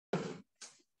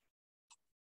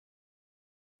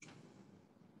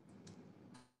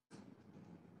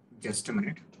Just a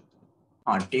minute.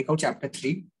 Take out chapter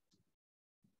 3.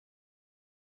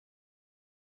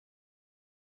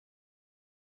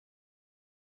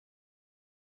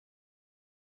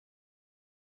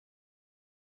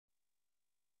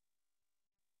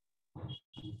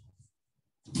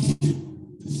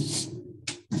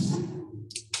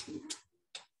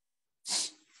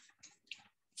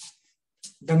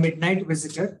 The Midnight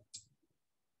Visitor,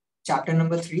 chapter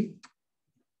number 3,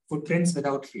 Footprints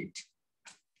Without Feet.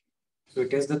 So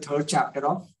it is the third chapter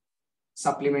of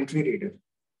supplementary reader.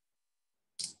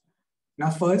 Now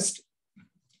first,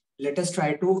 let us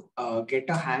try to get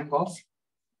a hang of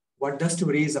what the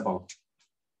story is about.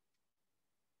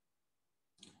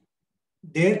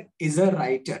 There is a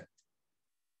writer.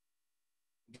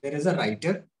 There is a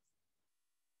writer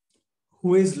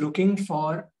who is looking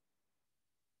for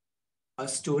a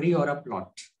story or a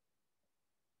plot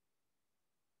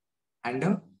and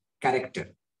a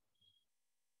character.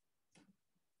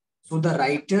 So the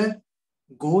writer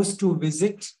goes to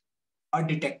visit a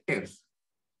detective.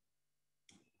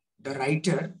 The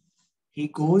writer, he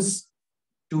goes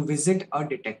to visit a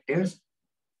detective,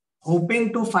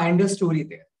 hoping to find a story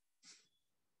there.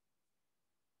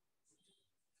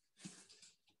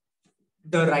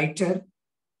 The writer,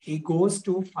 he goes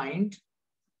to find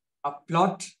a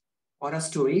plot or a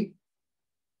story,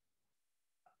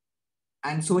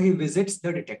 and so he visits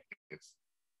the detective,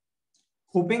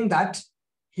 hoping that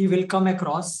he will come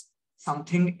across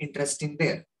something interesting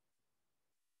there.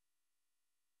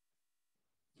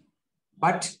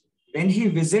 But when he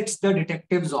visits the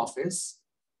detective's office,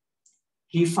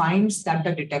 he finds that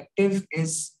the detective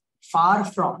is far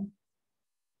from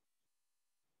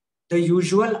the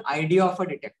usual idea of a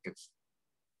detective.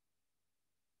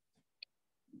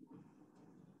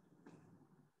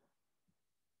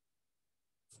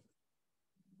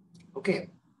 Okay.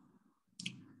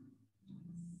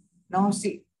 Now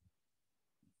see,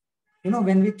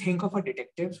 when we think of a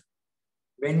detective,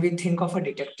 then we imagine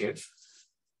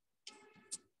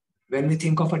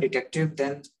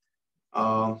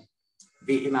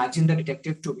the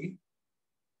detective to be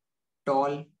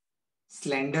tall,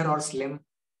 slender or slim,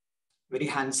 very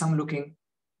handsome looking,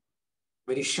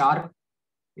 very sharp,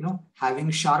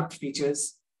 having sharp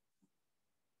features.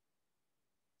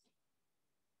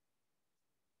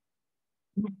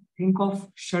 Think of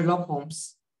Sherlock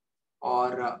Holmes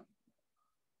or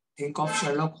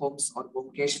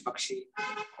Bhumkesh Bakshi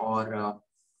or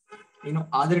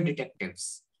other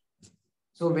detectives.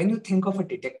 So when you think of a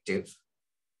detective,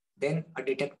 then a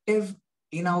detective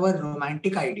in our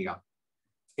romantic idea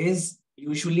is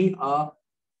usually a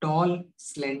tall,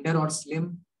 slender or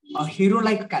slim, a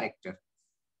hero-like character.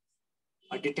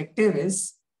 A detective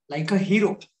is like a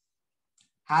hero,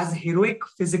 has heroic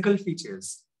physical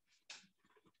features.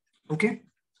 Okay.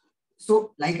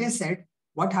 So like I said,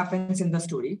 what happens in the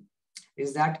story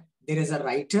is that there is a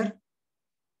writer.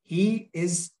 He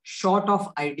is short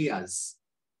of ideas.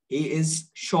 He is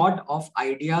short of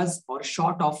ideas or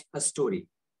short of a story.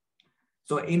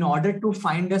 So in order to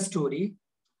find a story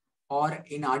or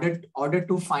in order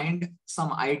to find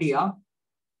some idea,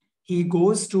 he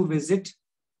goes to visit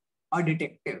a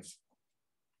detective.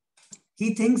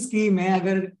 He thinks कि मैं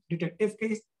अगर detective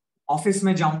के office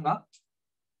में जाऊंगा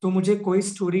तो मुझे कोई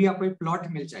story या कोई plot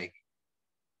मिल जाएगी.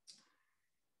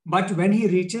 But when he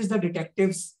reaches the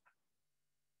detective's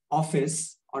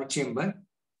office or chamber,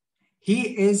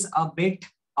 he is a bit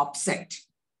upset.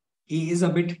 He is a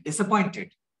bit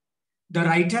disappointed. The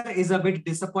writer is a bit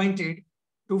disappointed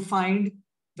to find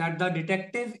that the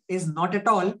detective is not at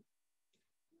all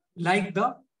like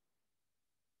the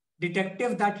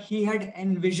detective that he had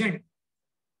envisioned.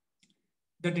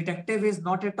 The detective is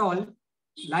not at all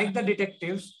like the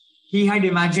detective he had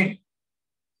imagined.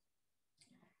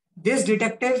 This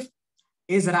detective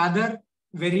is rather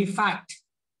very fat,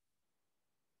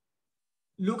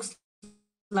 looks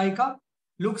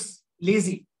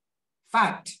lazy,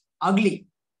 fat, ugly.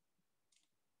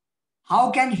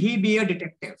 How can he be a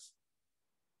detective?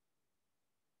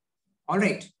 All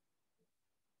right.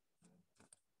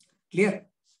 Clear?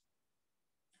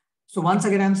 So once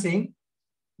again, I'm saying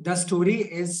the story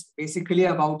is basically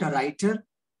about a writer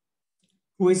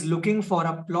who is looking for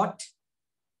a plot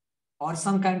or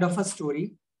some kind of a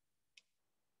story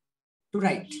to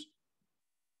write.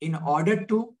 In order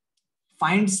to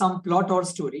find some plot or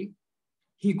story,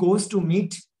 he goes to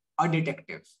meet a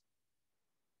detective.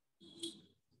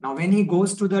 Now, when he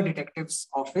goes to the detective's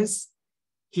office,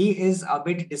 he is a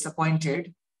bit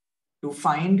disappointed to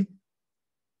find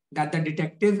that the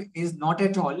detective is not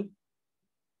at all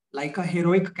like a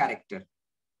heroic character.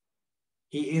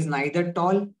 He is neither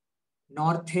tall,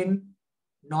 nor thin,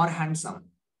 nor handsome.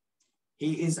 He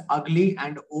is ugly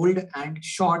and old and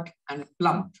short and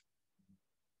plump.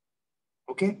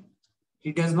 Okay?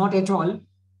 He does not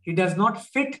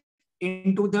fit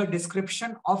into the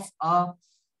description of a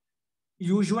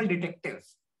usual detective.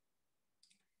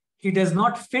 He does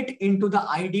not fit into the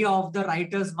idea of the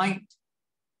writer's mind.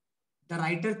 The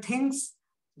writer thinks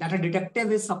that a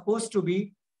detective is supposed to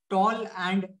be tall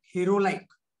and hero-like,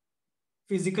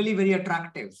 physically very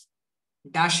attractive,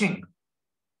 dashing.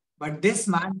 But this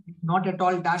man is not at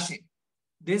all dashing.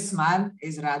 This man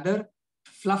is rather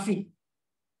fluffy,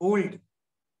 old,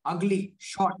 ugly,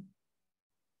 short,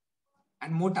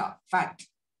 and mota, fat.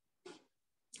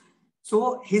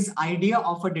 So his idea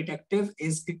of a detective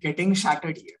is getting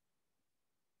shattered here.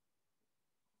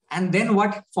 And then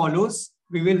what follows,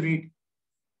 we will read.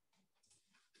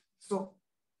 So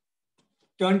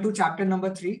turn to chapter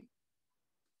number 3,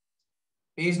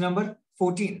 page number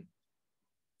 14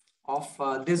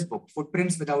 of this book,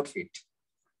 Footprints Without Feet.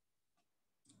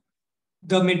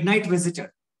 The Midnight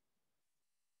Visitor.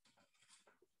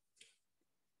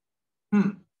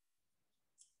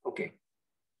 Okay.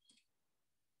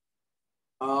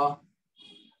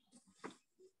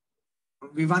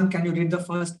 Vivan, can you read the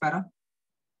first para?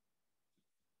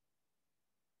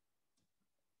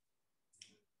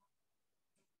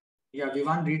 Yeah,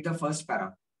 Vivan, read the first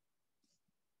para.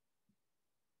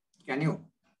 Can you?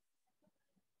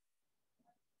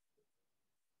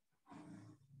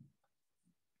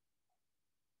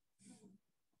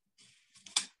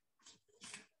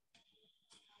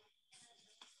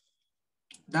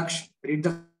 Daksh, read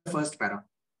the first para.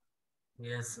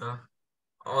 Yes, sir.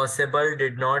 Osable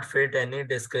did not fit any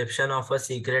description of a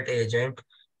secret agent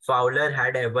Fowler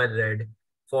had ever read.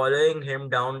 Following him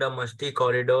down the musty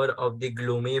corridor of the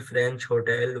gloomy French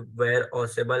hotel where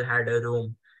Osable had a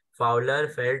room, Fowler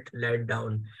felt let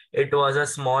down. It was a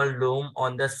small room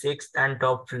on the sixth and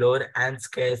top floor and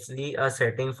scarcely a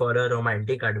setting for a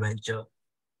romantic adventure.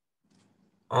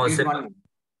 Read Osable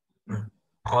one.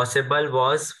 Osable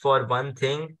was, for one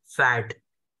thing, fat,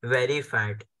 very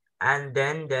fat. And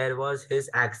then there was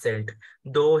his accent.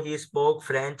 Though he spoke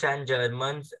French and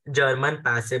German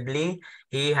passably,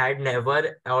 he had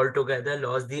never altogether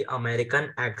lost the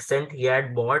American accent he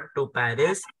had brought to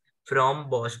Paris from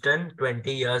Boston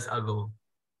 20 years ago.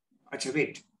 Achha,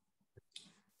 wait.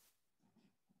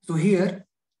 So here,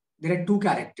 there are two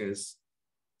characters.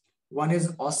 One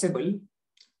is Osable.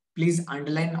 Please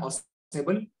underline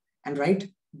Osable and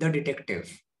write the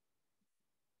detective.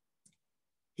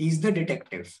 He is the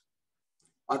detective.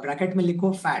 और bracket में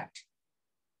लिखो fat.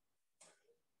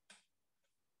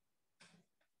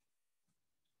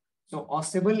 So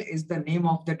Osable is the name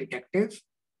of the detective,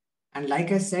 and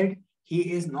like I said, he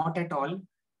is not at all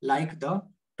like the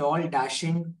tall,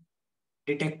 dashing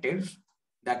detective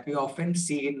that we often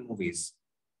see in movies.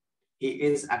 He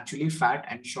is actually fat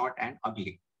and short and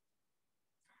ugly.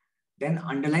 Then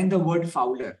underline the word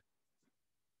Fowler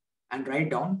and write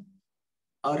down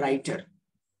a writer.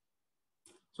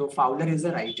 So Fowler is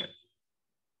a writer.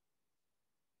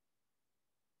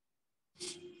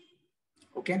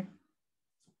 Okay.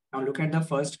 Now look at the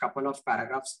first couple of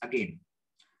paragraphs again.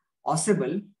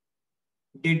 Osable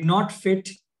did not fit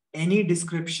any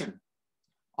description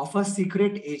of a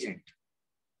secret agent.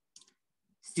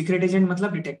 Secret agent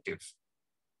मतलब detective.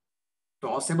 तो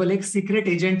Osable एक secret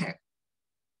agent है.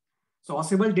 So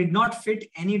Osable did not fit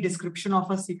any description of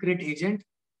a secret agent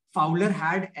Fowler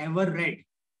had ever read.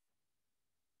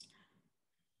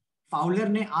 Fowler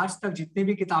ने आज तक जितने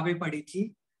भी किताबें पढ़ी थी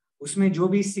उसमें जो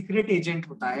भी सीक्रेट एजेंट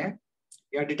होता है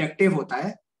या डिटेक्टिव होता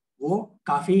है वो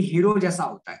काफी हीरो जैसा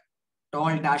होता है.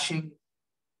 Toll, dashing,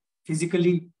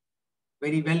 physically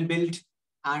very well built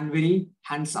and very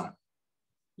handsome.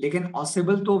 लेकिन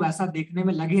ऑसिबल तो वैसा देखने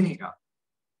में लग ही नहीं रहा.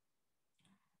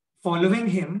 फॉलोइंग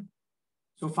हिम,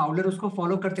 सो फाउलर उसको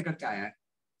फॉलो करते करते आया है.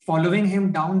 Following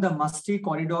him down the musty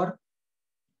corridor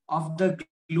of the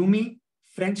gloomy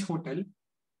French hotel.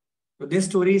 So this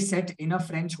story is set in a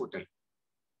French hotel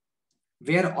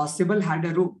where Osable had a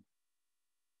room.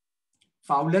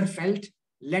 Fowler felt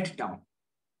let down.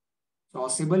 So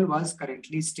Osable was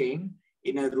currently staying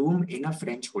in a room in a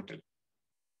French hotel.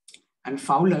 And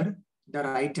Fowler, the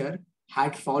writer,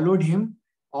 had followed him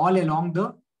all along the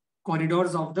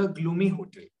corridors of the gloomy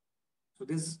hotel. So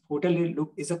this hotel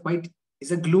is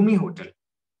a gloomy hotel.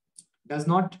 Does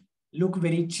not look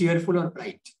very cheerful or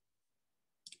bright.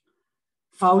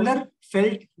 Fowler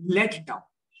felt let down,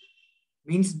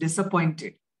 means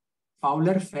disappointed.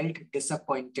 Fowler felt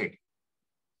disappointed.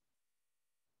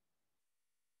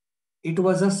 It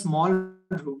was a small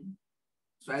room.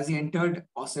 So as he entered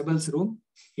Osable's room,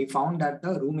 he found that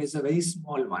the room is a very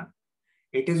small one.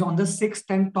 It is on the 6th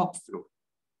and top floor.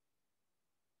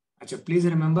 Achha, please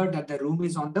remember that the room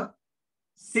is on the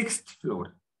 6th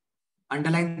floor.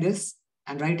 Underline this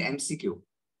and write MCQ.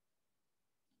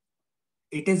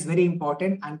 It is very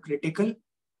important and critical.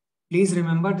 Please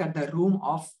remember that the room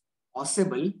of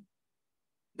Osable,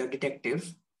 the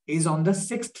detective, is on the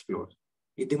 6th floor.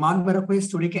 ये दिमाग में रखो, इस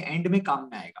story के and में काम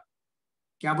में आएगा.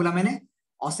 क्या बोला मैंने?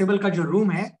 ऑसेबल का जो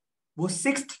रूम है वो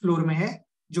 6th फ्लोर में है,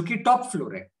 जो कि टॉप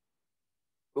फ्लोर है.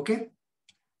 ओके,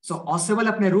 सो ऑसेबल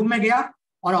अपने रूम में गया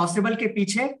और ऑसेबल के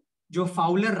पीछे जो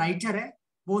फाउलर राइटर है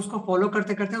वो उसको फॉलो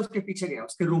करते करते उसके पीछे गया,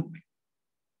 उसके रूम में.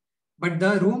 But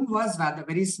the room was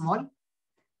very small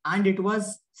and it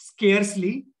was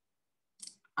scarcely,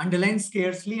 underline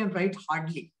scarcely and write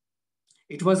hardly.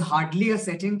 It was hardly a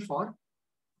setting for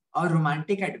a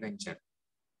romantic adventure.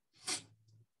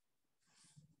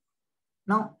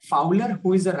 Now, Fowler,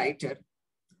 who is a writer,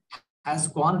 has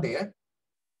gone there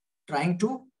trying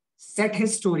to set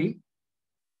his story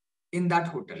in that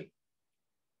hotel.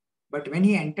 But when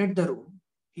he entered the room,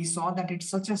 he saw that it's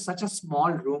such a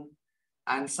small room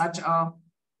and such a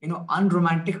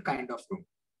unromantic kind of room.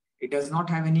 It does not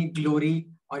have any glory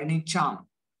or any charm.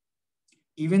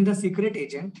 Even the secret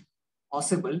agent,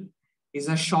 Osable, is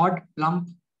a short, plump,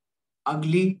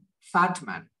 ugly, fat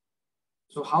man.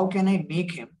 So how can I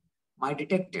make him my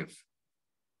detective?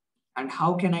 And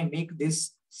how can I make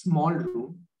this small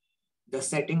room the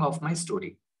setting of my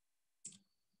story?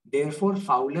 Therefore,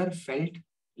 Fowler felt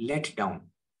let down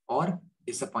or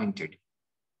disappointed.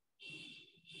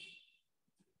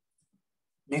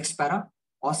 Next para,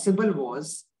 Osable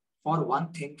was, for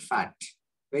one thing, fat,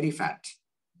 very fat.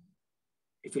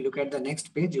 If you look at the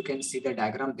next page, you can see the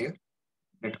diagram there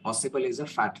that Osable is a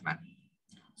fat man.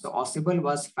 So Osable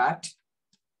was fat,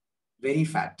 very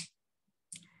fat.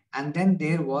 And then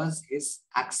there was his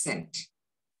accent.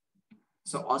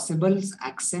 So Osable's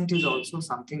accent is also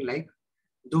something like,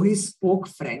 though he spoke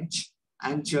French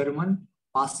and German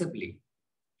passably.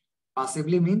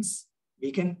 Passably means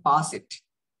we can pass it.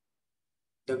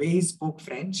 The way he spoke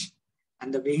French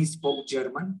and the way he spoke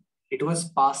German, it was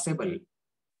passable,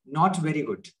 not very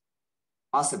good,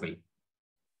 passable.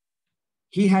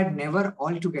 He had never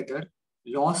altogether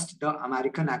lost the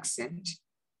American accent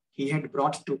he had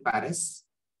brought to Paris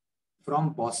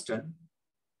from Boston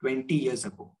 20 years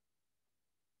ago.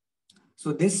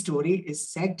 So this story is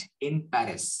set in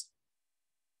Paris,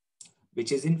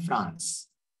 which is in France.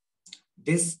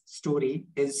 This story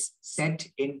is set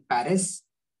in Paris,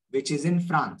 which is in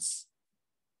France.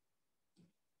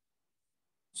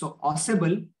 So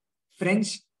Osable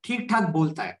French ठीक ठाक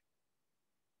बोलता है,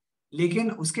 लेकिन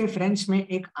उसके French में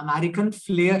एक American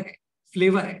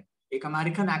flavour है, एक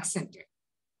अमेरिकन एक्सेंट है,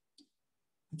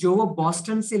 जो वो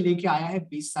बॉस्टन से लेके आया है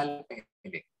 20 साल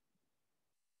पहले.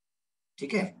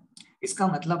 ठीक है, इसका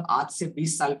मतलब आज से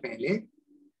 20 साल पहले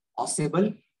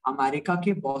ऑसेबल अमेरिका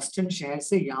के बॉस्टन शहर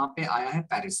से यहाँ पे आया है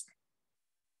पेरिस में.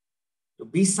 तो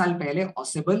 20 साल पहले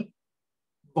ऑसेबल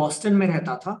बॉस्टन में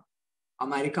रहता था,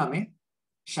 अमेरिका में,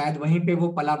 शायद वहीं पे वो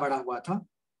पला बड़ा हुआ था,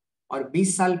 और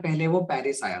 20 साल पहले वो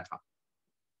पेरिस आया था.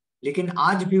 लेकिन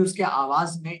आज भी उसके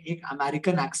आवाज में एक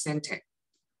अमेरिकन एक्सेंट है.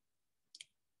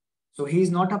 So he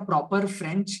is not a proper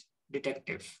French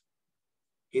detective.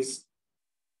 His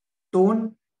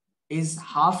tone is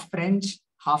half French,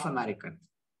 half American.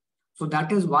 So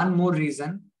that is one more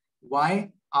reason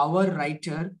why our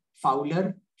writer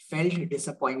Fowler felt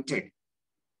disappointed.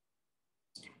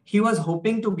 He was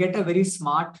hoping to get a very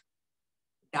smart,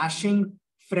 dashing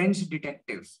French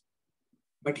detective.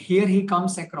 But here he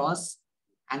comes across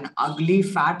an ugly,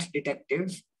 fat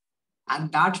detective,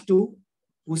 and that too,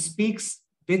 who speaks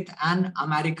with an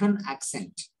American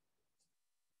accent.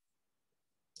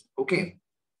 Okay.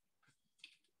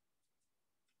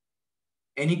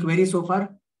 Any query so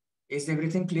far? Is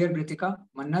everything clear, Britika?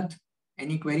 Mannat?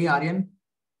 Any query, Aryan?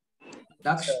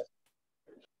 Daksh?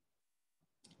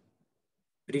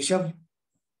 Rishabh?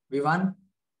 Vivan?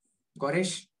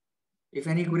 Goresh? If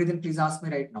any query, then please ask me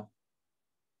right now.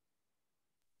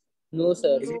 No,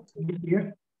 sir. Is it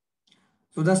clear?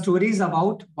 So the story is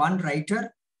about one writer,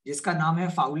 जिसका नाम है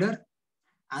Fowler,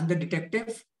 and the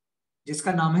detective,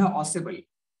 जिसका नाम है Ausable.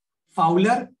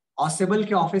 Fowler Ausable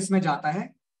के office में जाता है,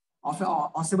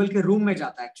 ऑसेबल के रूम में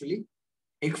जाता है एक्चुअली,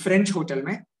 एक फ्रेंच होटल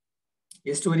में.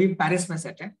 ये स्टोरी पेरिस में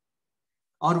सेट है,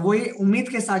 और वो ये उम्मीद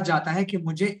के साथ जाता है कि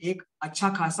मुझे एक अच्छा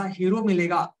खासा हीरो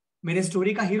मिलेगा, मेरे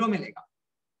स्टोरी का हीरो मिलेगा.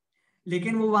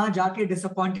 लेकिन वो वहां जाके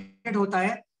डिसअपॉइंटेड होता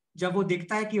है जब वो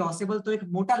देखता है कि ऑसेबल तो एक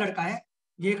मोटा लड़का है,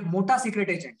 ये एक मोटा सीक्रेट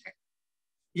एजेंट है,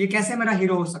 ये कैसे मेरा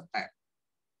हीरो हो सकता है?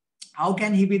 How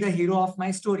can he be the hero of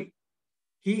my story?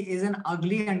 He is an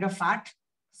ugly and a fat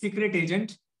secret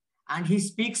agent, and he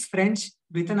speaks French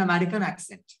with an American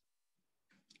accent.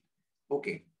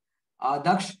 Okay.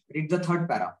 Daksh, read the third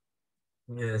para.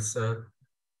 Yes, sir.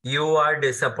 You are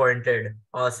disappointed,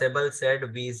 Osable said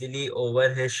Weasley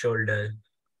over his shoulder.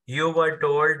 You were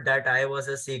told that I was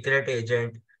a secret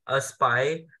agent, a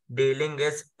spy, dealing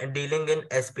in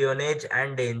espionage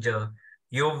and danger.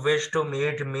 You wish to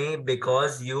meet me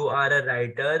because you are a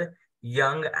writer,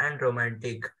 young and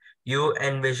romantic. You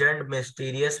envisioned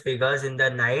mysterious figures in the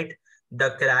night,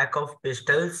 the crack of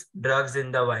pistols, drugs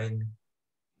in the wine.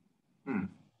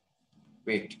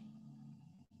 Wait.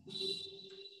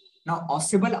 Now,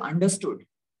 Osable understood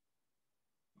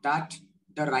that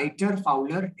the writer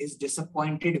Fowler is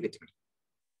disappointed with me.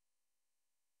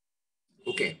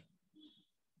 Okay.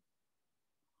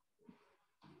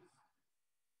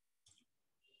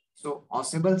 So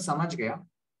Osable समझ गया,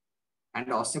 and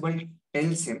Osable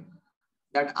tells him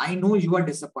that I know you are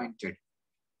disappointed.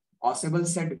 Osable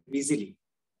said wheezily.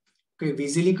 Okay,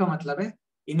 wheezily का मतलब है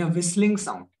in a whistling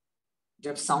sound.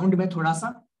 जब sound में थोड़ा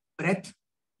सा breath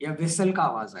या whistle का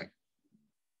आवाज आए.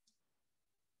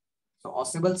 So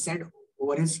Osable said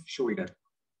over his shoulder,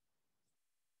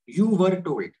 you were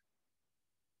told,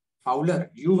 Fowler,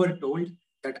 you were told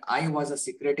that I was a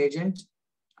secret agent,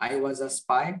 I was a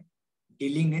spy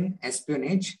dealing in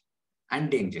espionage and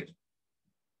danger.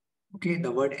 Okay,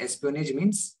 the word espionage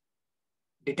means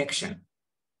detection.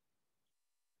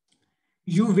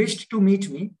 You wished to meet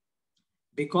me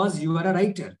because you are a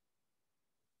writer,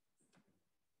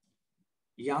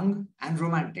 young and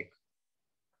romantic.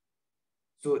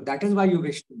 So that is why you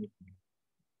wished to meet me.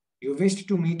 You wished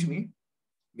to meet me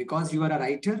because you are a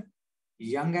writer,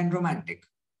 young and romantic.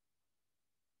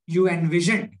 You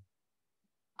envisioned,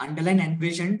 underline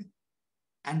envisioned,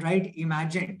 and write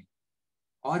imagined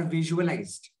or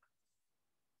visualized.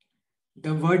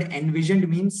 The word envisioned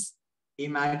means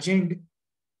imagined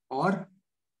or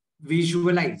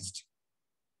visualized.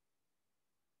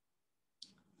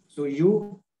 So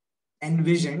you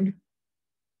envisioned,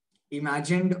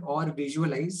 imagined or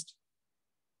visualized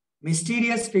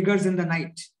mysterious figures in the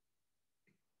night,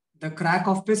 the crack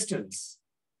of pistols,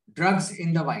 drugs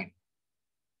in the wine.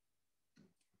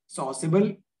 So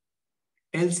Osable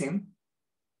tells him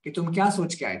कि तुम क्या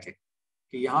सोच के आए थे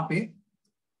कि यहाँ पे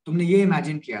तुमने ये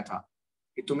इमेजिन किया था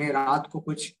कि तुम्हें रात को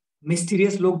कुछ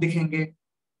मिस्टीरियस लोग दिखेंगे,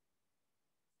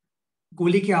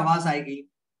 गोली की आवाज आएगी,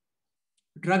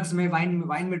 ड्रग्स में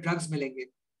वाइन में ड्रग्स मिलेंगे.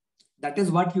 That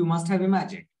is what you must have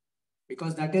imagined,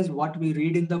 because that is what we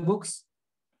read in the books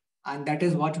and that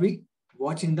is what we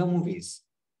watch in the movies.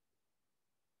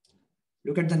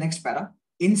 Look at the next para.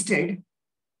 Instead,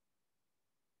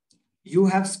 you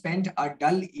have spent a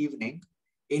dull evening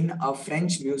in a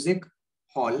French music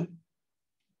hall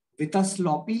with a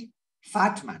sloppy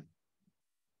fat man.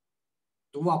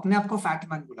 तो वो अपने आप को fat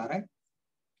man बुला रहा है.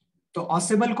 तो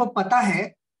ऑसिबल को पता है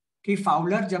कि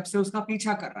फाउलर जब से उसका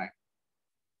पीछा कर रहा है.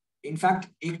 इनफैक्ट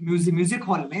एक म्यूजिक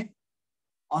हॉल में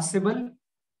ऑसिबल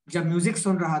जब म्यूजिक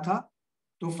सुन रहा था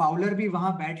तो फाउलर भी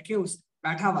वहां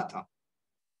बैठा हुआ था.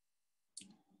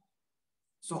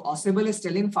 So Osable is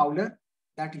telling Fowler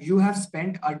that you have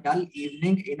spent a dull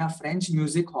evening in a French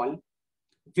music hall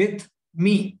with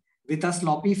me, with a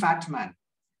sloppy fat man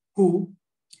who,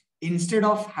 instead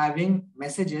of having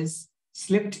messages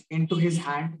slipped into his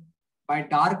hand by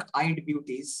dark-eyed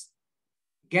beauties,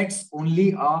 gets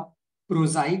only a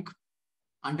prosaic,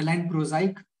 underline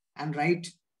prosaic and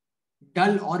write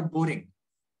dull or boring.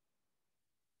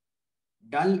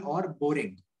 Dull or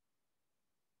boring.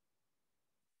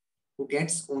 Who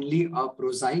gets only a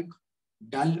prosaic,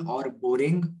 dull or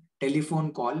boring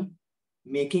telephone call,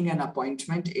 making an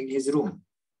appointment in his room.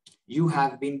 You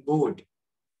have been bored.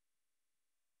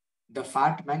 The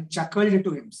fat man chuckled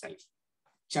to himself.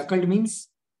 Chuckled means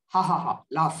ha ha ha,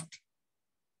 laughed.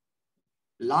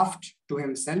 Laughed to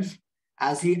himself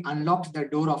as he unlocked the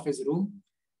door of his room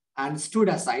and stood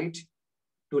aside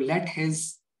to let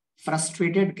his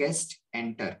frustrated guest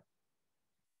enter.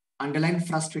 Underline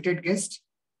frustrated guest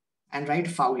and write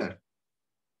Fowler.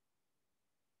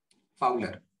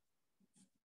 Fowler.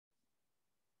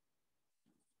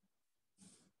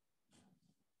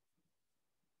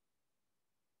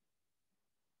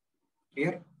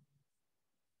 Clear?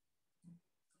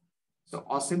 So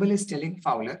Osable is telling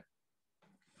Fowler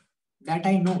that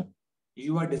I know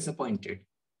you are disappointed.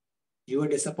 You are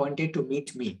disappointed to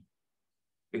meet me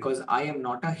because I am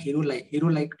not a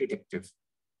hero-like detective.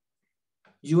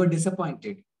 You are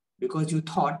disappointed because you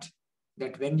thought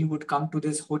that when you would come to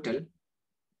this hotel,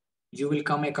 you will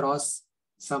come across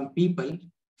some people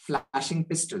flashing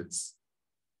pistols.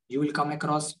 You will come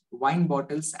across wine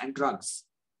bottles and drugs.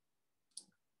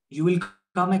 You will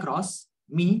come across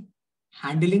me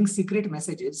handling secret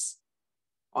messages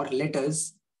or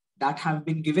letters that have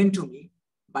been given to me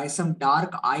by some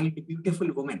dark-eyed,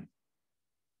 beautiful woman.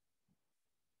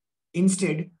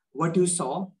 Instead, what you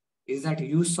saw is that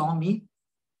you saw me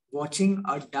watching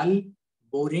a dull,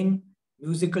 boring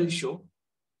musical show,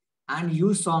 and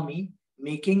you saw me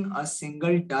making a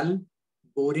single dull,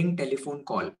 boring telephone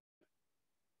call,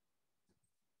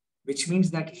 which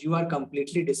means that you are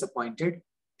completely disappointed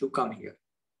to come here.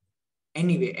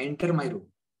 Anyway, enter my room.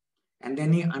 And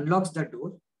then he unlocks the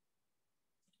door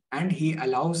and he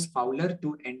allows Fowler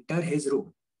to enter his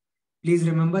room. Please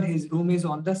remember, his room is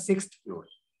on the 6th floor.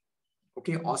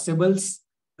 Okay, Ossible's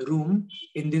room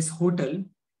in this hotel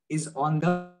is on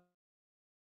the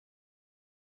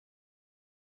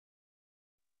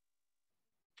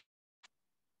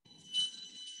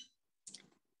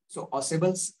So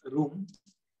Ossible's room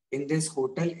in this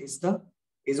hotel is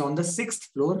on the 6th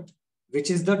floor,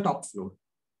 which is the top floor.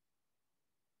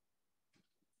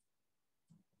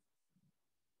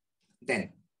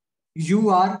 Then you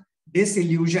are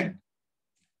disillusioned,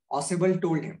 Ossible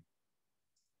told him.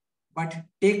 But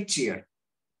take cheer.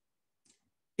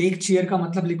 Take cheer का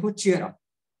मतलब लिखो cheer up.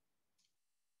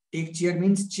 Take cheer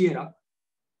means cheer up.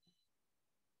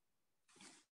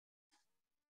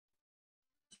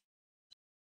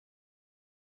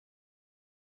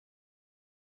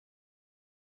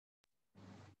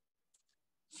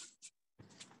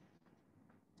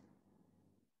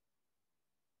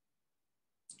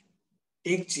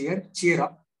 Take cheer, cheer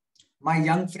up, my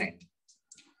young friend.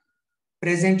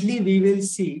 Presently, we will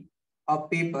see a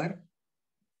paper,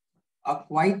 a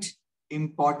quite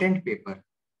important paper,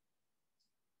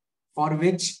 for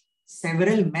which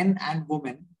several men and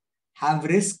women have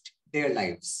risked their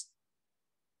lives.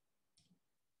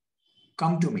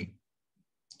 Come to me.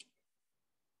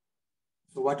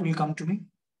 So what will come to me?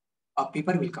 A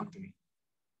paper will come to me.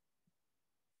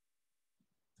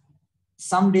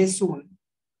 Someday soon,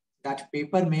 that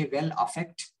paper may well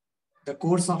affect the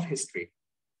course of history.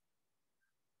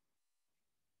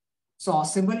 So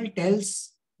Ossible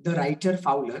tells the writer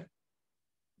Fowler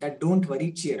that don't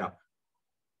worry, cheer up.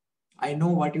 I know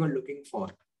what you are looking for.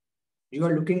 You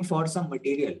are looking for some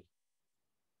material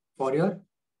for your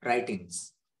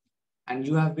writings, and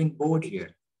you have been bored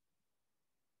here.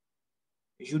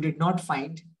 You did not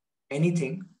find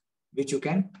anything which you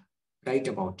can write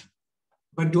about.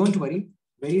 But don't worry,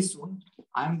 very soon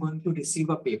I am going to receive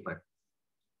a paper,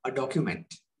 a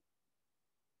document,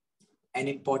 an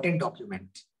important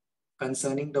document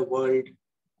concerning the world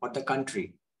or the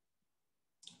country.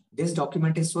 This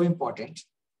document is so important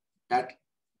that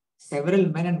several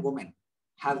men and women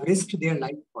have risked their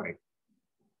life for it.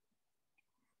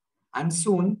 And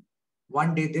soon,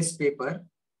 one day, this paper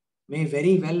may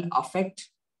very well affect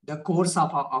the course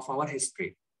of our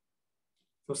history.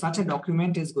 So such a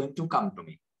document is going to come to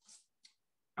me.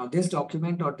 Now, this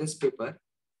document or this paper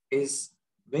is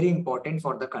very important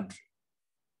for the country.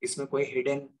 इसमें कोई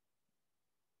hidden,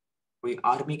 कोई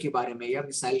army के बारे में या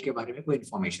missile के बारे में कोई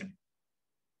information.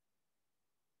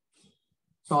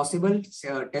 So Ossible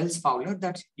tells Fowler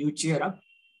that you cheer up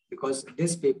because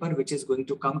this paper which is going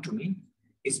to come to me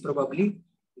is probably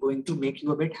going to make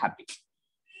you a bit happy.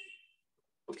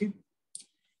 Okay.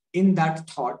 In that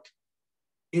thought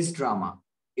is drama.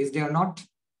 Is there not?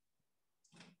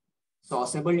 So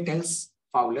Ossible tells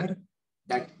Fowler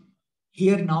that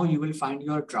here now you will find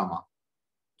your drama.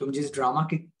 तुम जिस drama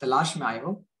की तलाश में आए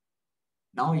हो,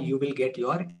 now you will get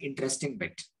your interesting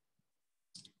bit.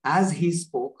 As he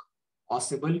spoke,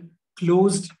 Ossible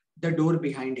closed the door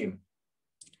behind him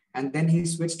and then he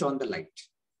switched on the light.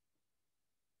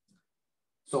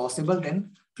 So Ossible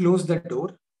then closed the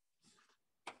door.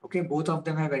 Okay, both of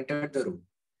them have entered the room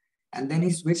and then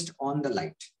he switched on the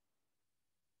light.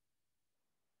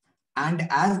 And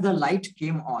as the light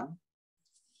came on,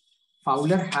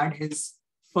 Fowler had his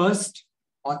first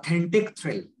authentic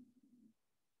thrill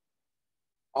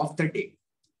of the day.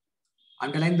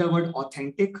 Underline the word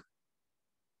authentic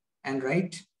and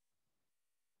write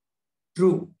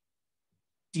true,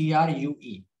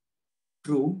 T-R-U-E,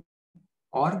 true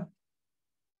or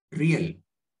real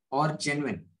or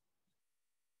genuine.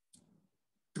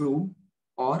 True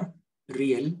or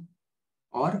real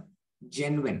or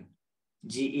genuine,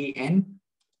 G-E-N-U-I-N-E.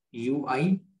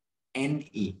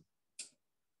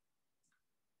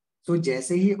 So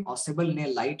जैसे ही Ossible ने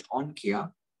light on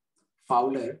किया,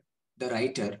 Fowler, the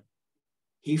writer,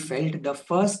 he felt the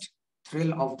first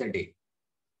thrill of the day.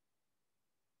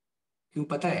 क्यों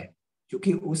पता है?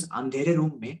 क्योंकि उस अंधेरे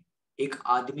room में एक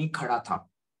आदमी खड़ा था,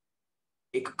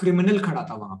 एक क्रिमिनल खड़ा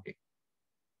था वहां पे.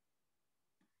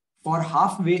 For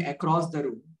halfway across the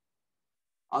room,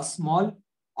 a small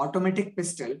automatic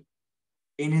pistol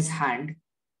in his hand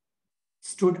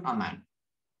stood a man.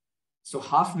 So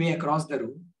halfway across the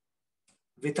room,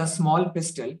 with a small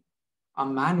pistol, a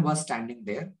man was standing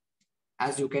there,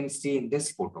 as you can see in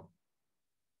this photo.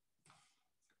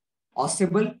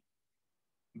 Ossible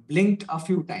blinked a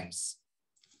few times.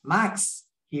 Max,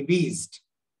 he wheezed.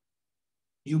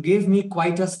 You gave me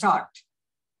quite a start.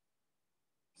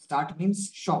 Start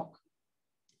means shock.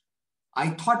 I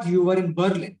thought you were in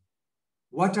Berlin.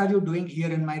 What are you doing here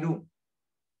in my room?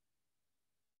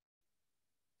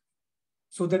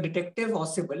 So the detective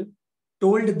Ossible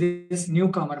told this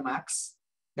newcomer Max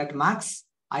that, Max,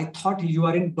 I thought you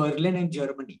are in Berlin in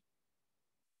Germany.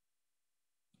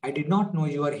 I did not know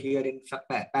you are here in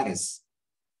Paris.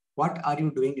 What are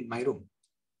you doing in my room?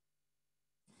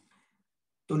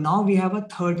 So now we have a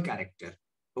third character.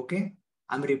 Okay,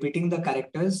 I'm repeating the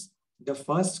characters. The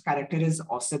first character is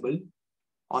Ossible.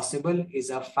 Ossible is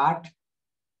a fat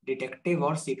detective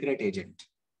or secret agent.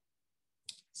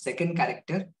 Second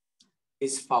character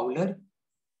is Fowler,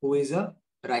 who is a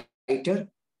writer,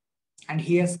 and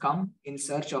he has come in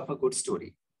search of a good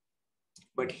story.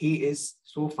 But he is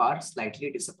so far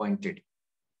slightly disappointed.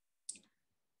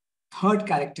 Third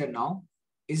character now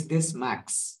is this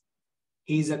Max.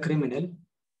 He is a criminal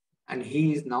and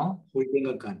he is now holding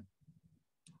a gun.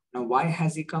 Now, why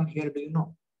has he come here? Do you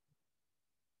know?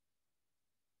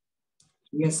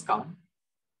 He has come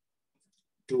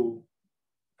to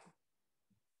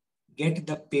get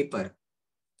the paper,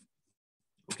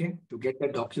 okay, to get the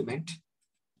document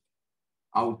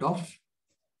out of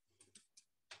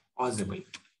Ossible.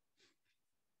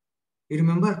 You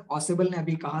remember Ossible ने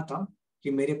अभी कहा था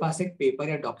कि मेरे पास एक paper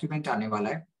या document आने वाला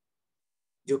है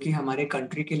जो कि हमारे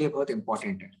कंट्री के लिए बहुत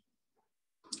इंपॉर्टेंट है.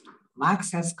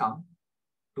 Max has come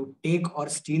to take or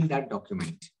steal that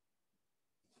document.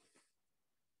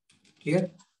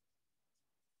 Clear?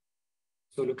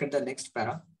 So look at the next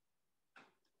para.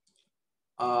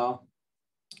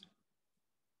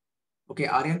 Okay,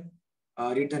 Aryan,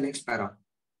 read the next para.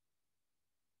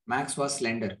 Max was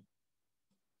slender.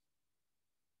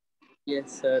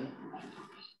 Yes, sir.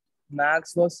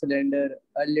 Max was slender,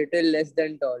 a little less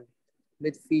than tall,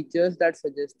 with features that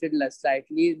suggested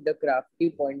slightly the crafty,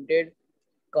 pointed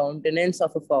countenance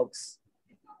of a fox.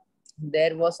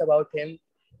 There was about him,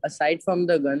 aside from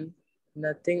the gun,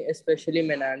 nothing especially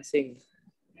menacing.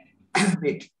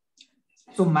 Wait.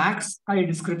 So Max का ये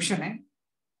description है.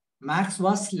 Max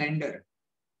was slender.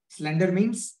 Slender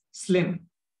means slim.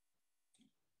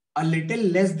 A little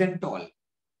less than tall.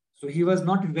 So he was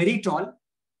not very tall,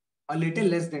 a little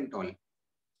less than tall,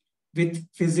 with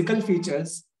physical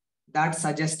features that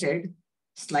suggested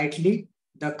slightly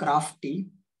the crafty,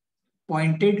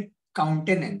 pointed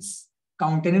countenance.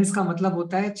 Countenance का मतलब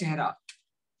होता है चेहरा.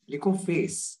 लिखो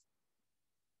face.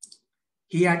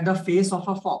 He had the face of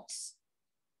a fox.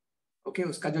 Okay,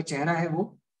 उसका जो चेहरा है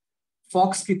वो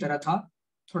fox की तरह था,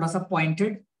 थोड़ा सा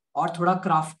pointed और थोड़ा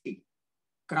crafty.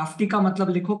 Crafty का मतलब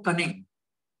लिखो cunning.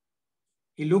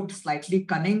 He looked slightly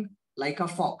cunning, like a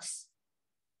fox.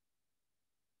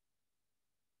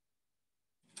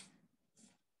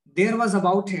 There was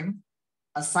about him,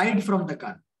 aside from the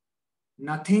gun,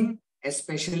 nothing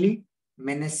especially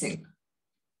menacing.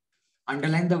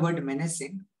 Underline the word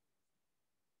menacing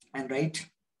and write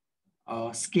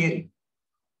scary.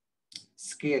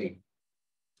 Scary.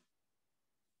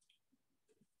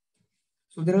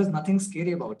 So there was nothing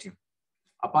scary about him,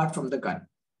 apart from the gun.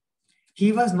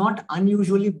 He was not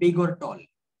unusually big or tall.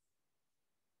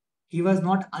 He was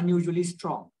not unusually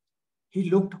strong. He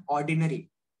looked ordinary,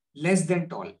 less than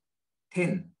tall,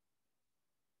 thin.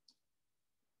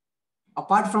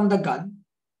 Apart from the gun,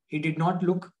 he did not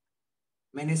look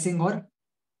menacing or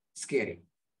scary.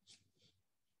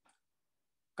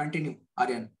 Continue,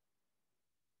 Aryan.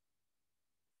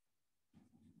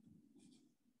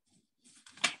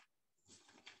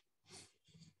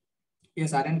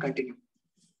 Yes, Aryan, continue.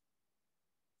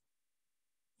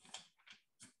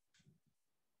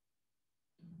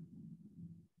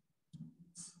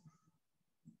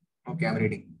 Okay, I'm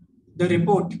reading. The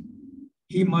report,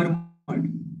 he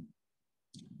murmured.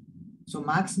 So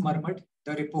Max murmured,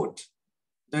 the report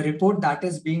that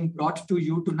is being brought to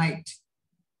you tonight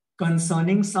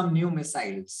concerning some new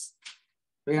missiles.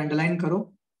 तो ये underline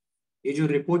करो. ये जो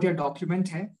report या document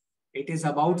है, it is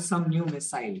about some new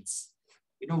missiles.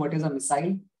 You know what is a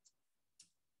missile?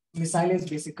 Missile is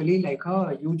basically like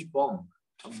a huge bomb,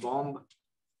 a bomb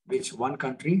which one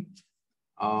country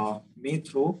may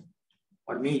throw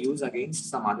or may use against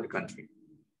some other country.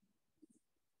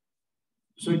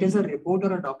 So it is a report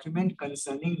or a document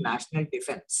concerning national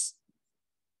defense.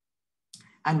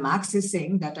 And Max is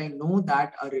saying that I know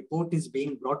that a report is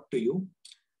being brought to you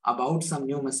about some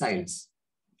new missiles.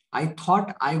 I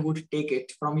thought I would take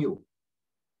it from you.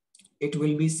 It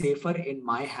will be safer in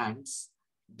my hands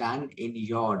than in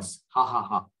yours. Ha ha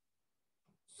ha.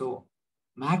 So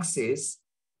Max says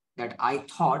that I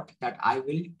thought that I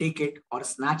will take it or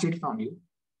snatch it from you.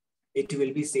 It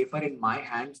will be safer in my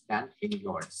hands than in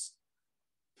yours.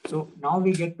 So now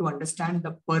we get to understand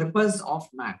the purpose of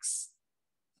Max.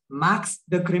 Max,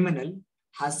 the criminal,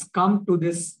 has come to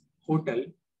this hotel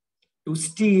to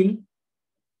steal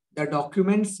the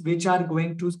documents which are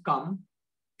going to come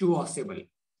to Ossible,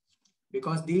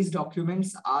 because these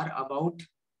documents are about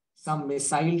some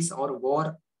missiles or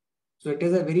war. So it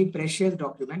is a very precious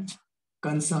document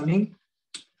concerning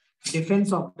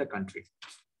defense of the country.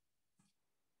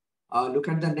 Look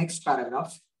at the next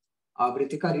paragraph.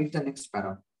 Britika, read the next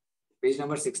paragraph. Page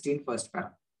number 16, first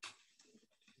paragraph.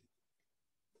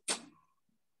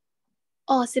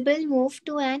 Ossible moved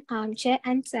to an armchair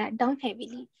and sat down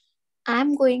heavily.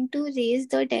 I'm going to raise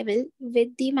the devil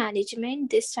with the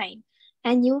management this time,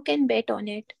 and you can bet on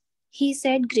it, he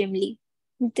said grimly.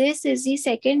 This is the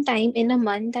second time in a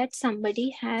month that somebody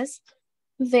has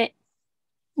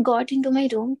got into my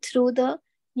room through the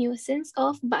nuisance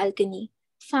of balcony.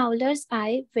 Fowler's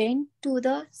eye went to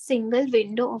the single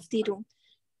window of the room.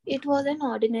 It was an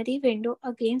ordinary window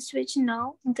against which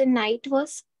now the night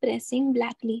was pressing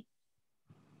blackly.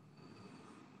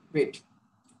 Wait.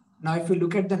 Now, if you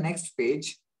look at the next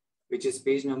page, which is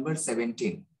page number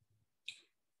 17,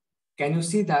 can you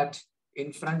see that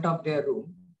in front of their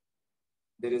room,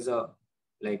 there is a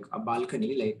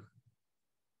balcony, like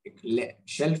a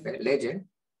shelf है, ledge है,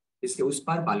 इसके उस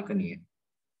पार balcony है,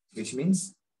 which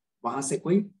means वहां से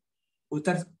कोई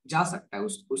उतर जा सकता है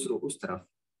उस तरफ.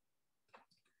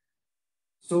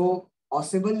 So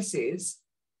Ossible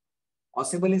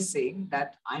is saying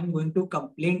that I'm going to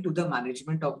complain to the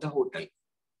management of the hotel.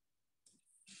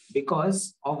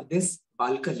 Because of this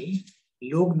balcony,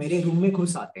 लोग मेरे रूम में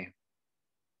घुस आते हैं.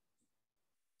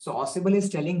 So Ossible is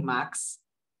telling Max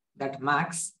that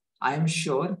Max, I am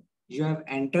sure you have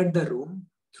entered the room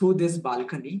through this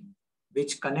balcony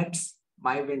which connects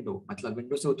my window. मतलब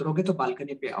window से उतरोगे तो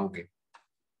balcony पे आओगे.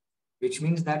 Which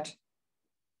means that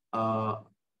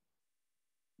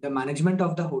the management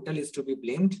of the hotel is to be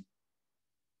blamed.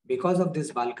 Because of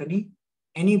this balcony,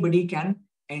 anybody can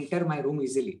enter my room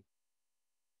easily.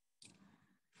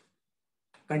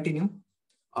 Continue.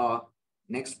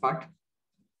 Next part.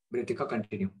 Britika,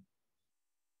 continue.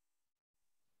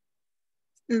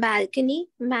 Balcony,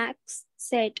 Max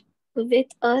said with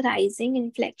a rising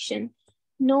inflection.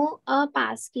 No, a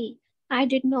passkey. I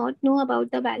did not know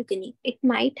about the balcony. It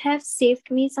might have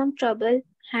saved me some trouble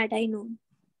had I known.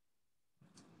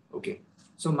 Okay.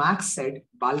 So Max said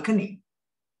balcony.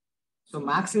 So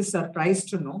Max is surprised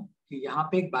to know कि यहाँ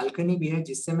पे एक balcony भी है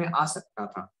जिससे मैं आ सकता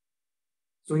था.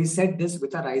 So he said this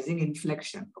with a rising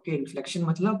inflection. Okay, inflection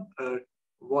मतलब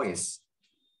voice.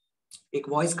 एक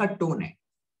voice का tone है.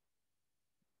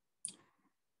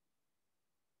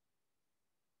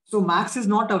 So Max is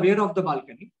not aware of the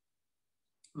balcony.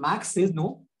 Max says,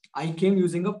 no, I came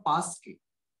using a pass key.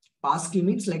 Pass key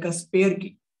means like a spare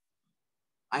key.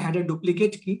 I had a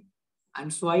duplicate key,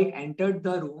 and so I entered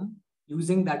the room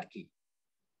using that key.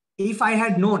 If I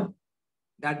had known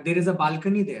that there is a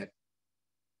balcony there,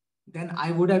 then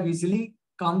I would have easily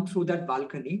come through that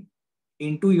balcony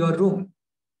into your room.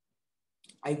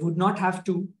 I would not have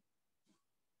to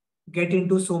get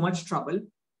into so much trouble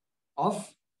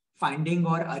of finding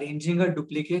or arranging a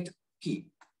duplicate key.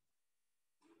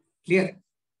 Clear?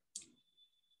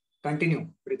 Continue,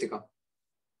 Pritika.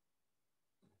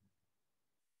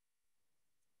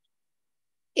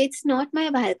 It's not my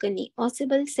balcony,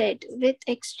 Ossible said with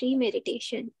extreme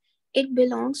irritation. It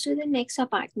belongs to the next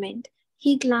apartment.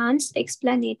 He glanced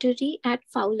explanatory at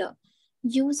Fowler.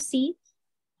 You see,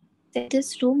 he said,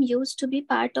 this room used to be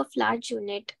part of large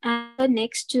unit, and the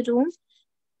next room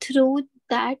through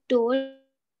that door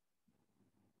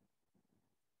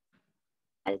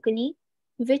balcony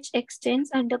which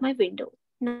extends under my window.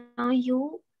 Now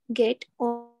you get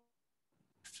all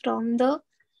from the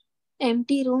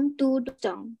empty room 2 doors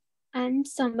down, and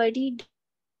somebody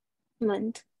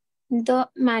month. The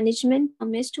management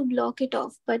promised to block it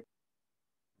off, but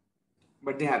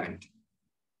they haven't.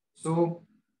 So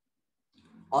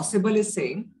Ossible is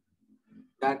saying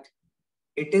that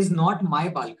it is not my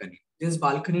balcony. This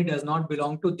balcony does not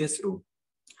belong to this room.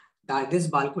 That this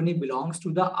balcony belongs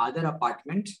to the other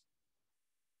apartment.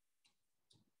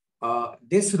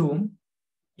 This room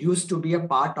used to be a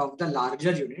part of the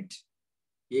larger unit.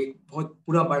 ये बहुत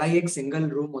पूरा बड़ा ही एक single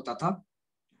room होता था.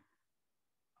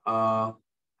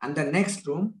 And the next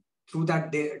room, through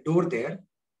that door there,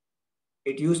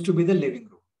 it used to be the living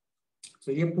room.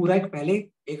 So ये पूरा एक पहले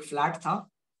एक flat था,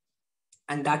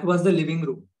 and that was the living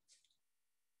room.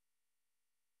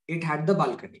 It had the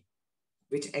balcony,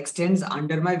 which extends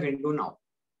under my window now.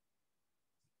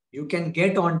 You can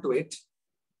get onto it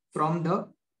from the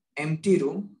empty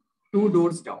room 2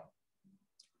 doors down.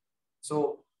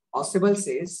 So Osable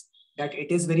says that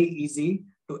it is very easy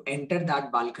to enter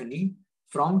that balcony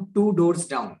from 2 doors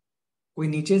down. कोई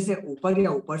नीचे से ऊपर या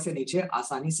ऊपर से नीचे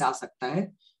आसानी से आ सकता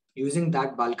है using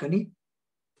that balcony.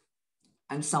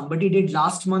 And somebody did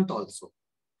last month also.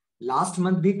 Last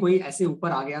month भी कोई ऐसे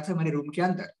ऊपर आ गया था मेरे रूम के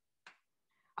अंदर.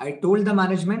 I told the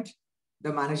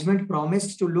management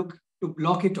promised to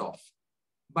block it off,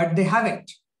 but they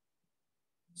haven't.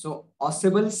 So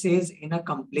Osable says in a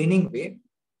complaining way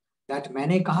that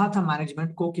मैंने कहा था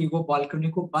मैनेजमेंट को कि वो बालकनी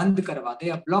को बंद करवा दे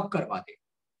या ब्लॉक करवा दे,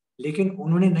 लेकिन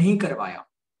उन्होंने नहीं करवाया,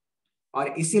 और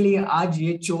इसीलिए आज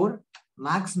ये चोर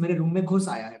मैक्स मेरे रूम में घुस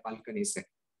आया है बालकनी से,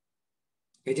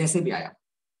 ये जैसे भी आया.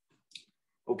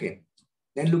 Okay,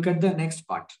 then look at the next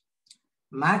part.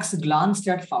 Max glanced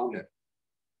at Fowler.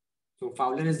 So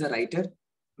Fowler is the writer.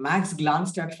 Max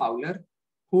glanced at Fowler,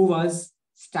 who was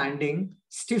standing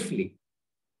stiffly,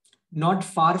 not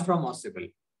far from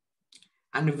Osable,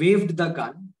 and waved the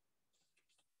gun.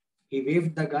 He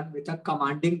waved the gun with a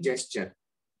commanding gesture,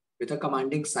 with a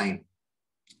commanding sign.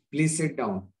 Please sit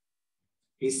down,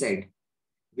 he said.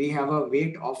 We have a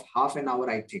wait of half an hour,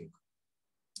 I think.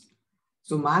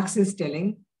 So Max is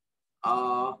telling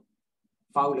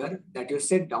Fowler that you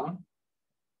sit down.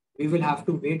 We will have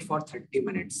to wait for 30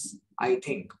 minutes, I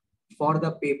think, for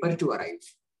the paper to arrive.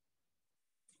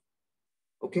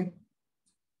 Okay.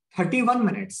 31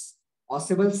 minutes,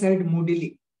 Osable said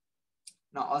moodily.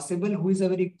 Now, Osable, who is a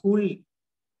very cool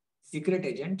secret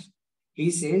agent,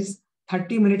 he says,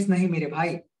 30 minutes nahi mere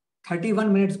bhai,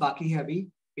 31 minutes baki hai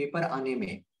abhi paper aane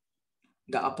mein.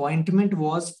 The appointment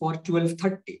was for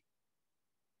 12:30.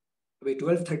 Abhi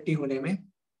 12:30 hone mein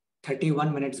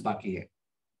 31 minutes baki hai.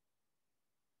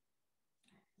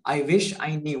 I wish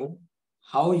I knew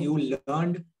how you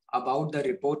learned about the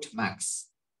report, Max.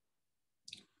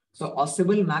 So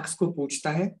Osable Max को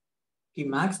पूछता है कि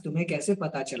max तुम्हें कैसे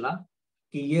पता चला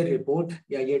कि ये रिपोर्ट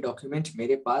या ये डॉक्यूमेंट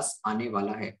मेरे पास आने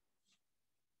वाला है.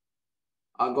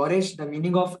 Gauresh, the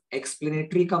meaning of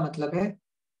explanatory का मतलब है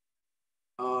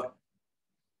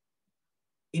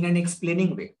in an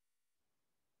explaining way.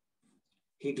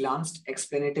 He glanced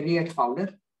explanatory at Fowler.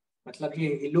 मतलब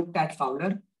he looked at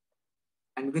Fowler,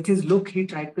 and with his look he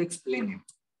tried to explain him.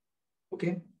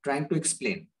 Okay, trying to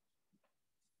explain.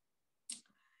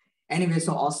 Anyway,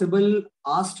 so Osable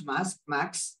asked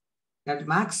Max that,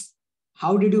 Max,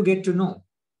 how did you get to know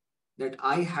that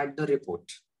I had the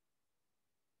report?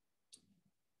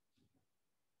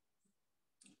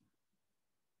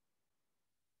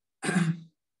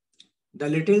 The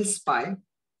little spy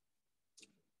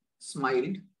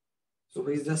smiled. So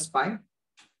who is the spy?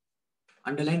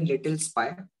 Underline little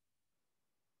spy.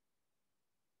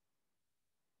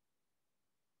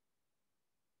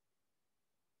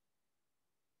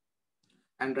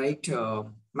 And write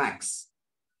Max.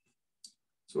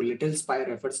 So little spy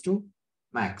refers to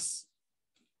Max.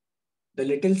 The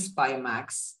little spy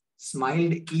Max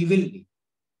smiled evilly.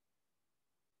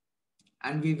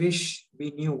 And we wish we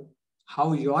knew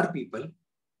how your people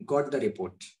got the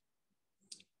report.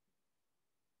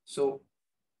 So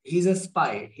he's a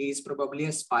spy. He is probably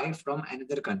a spy from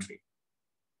another country.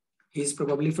 He's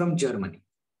probably from Germany.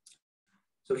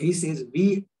 So he says,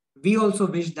 we also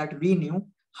wish that we knew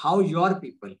how your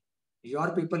people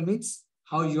means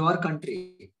how your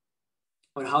country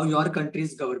or how your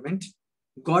country's government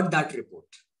got that report.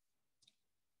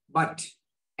 But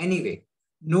anyway,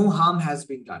 no harm has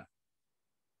been done.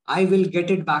 I will get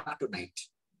it back tonight.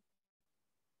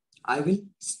 I will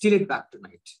steal it back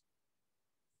tonight.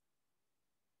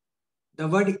 The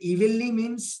word evilly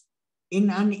means in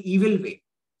an evil way.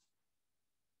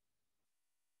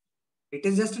 It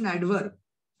is just an adverb.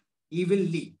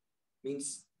 Evilly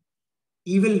means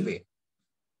evil way.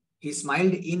 He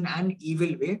smiled in an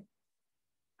evil way.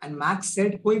 And Max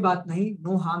said, koi baat nahi,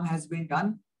 no harm has been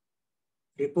done.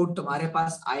 Report tumhare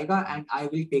paas aayega and I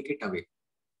will take it away.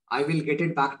 I will get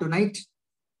it back tonight.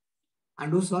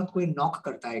 And उस वक्त कोई knock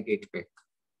करता है gate पे.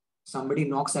 Somebody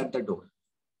knocks at the door.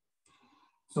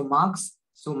 So Max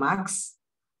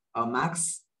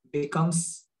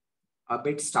becomes a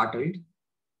bit startled.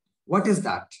 What is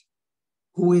that?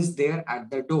 Who is there at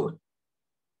the door?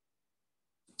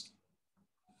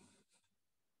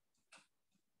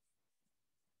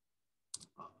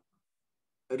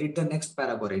 Read the next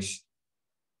paragraph.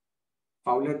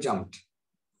 Fowler jumped.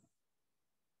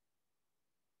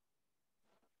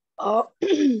 Uh,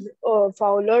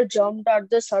 Fowler jumped at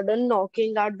the sudden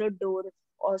knocking at the door.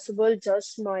 Oswald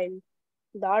just smiled.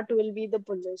 That will be the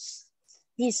police,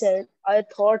 he said. I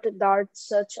thought that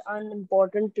such an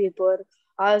important paper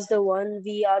as the one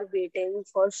we are waiting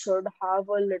for should have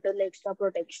a little extra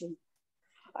protection.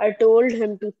 I told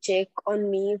him to check on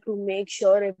me to make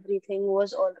sure everything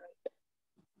was all right.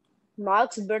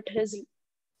 Max bit his.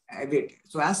 Wait,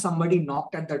 so as somebody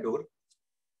knocked at the door,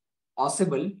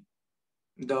 Oswald,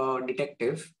 the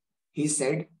detective, he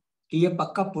said कि ये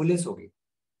पक्का police होगी.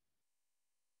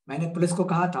 मैंने police को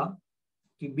कहा था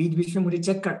कि बीच बीच में मुझे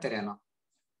चेक करते रहना,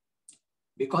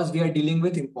 because we are dealing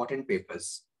with important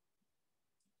papers.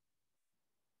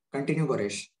 Continue,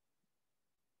 Goresh.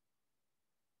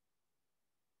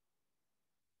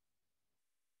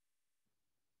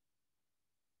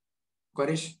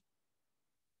 Goresh.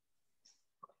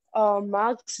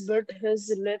 Max bit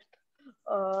his lip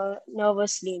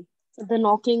nervously. The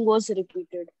knocking was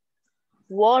repeated.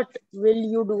 What will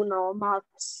you do now,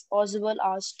 Max? Oswald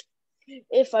asked.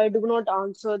 If I do not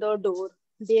answer the door,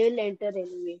 they'll enter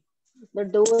anyway. The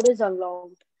door is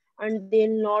unlocked, and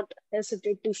they'll not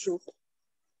hesitate to shoot.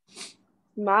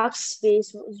 Max's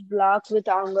face was black with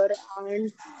anger,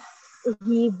 and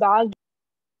he backed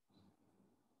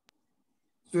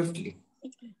Swiftly.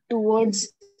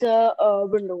 towards the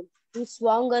window. He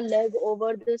swung a leg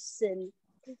over the sill.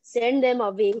 Send them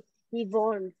away, he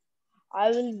warned. I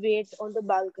will wait on the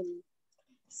balcony.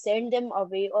 Send them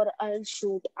away or I'll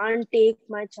shoot and take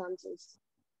my chances.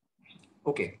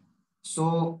 Okay.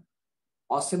 So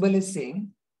Oswald is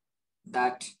saying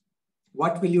that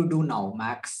what will you do now,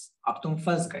 Max? अब तुम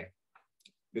फंस गए.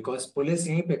 Because police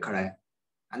यहीं पे खड़ा है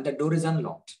and the door is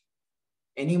unlocked.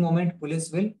 Any moment police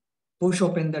will push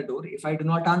open the door if I do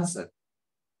not answer.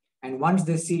 And once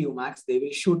they see you, Max, they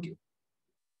will shoot you.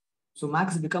 So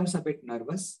Max becomes a bit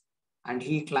nervous and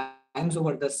he climbs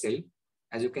over the sill.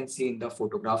 As you can see in the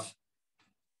photograph,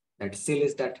 that sill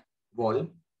is that wall.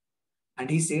 And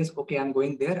he says, okay, I'm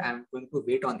going there. I'm going to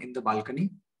wait on in the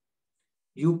balcony.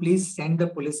 You please send the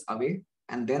police away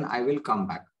and then I will come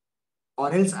back.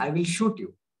 Or else I will shoot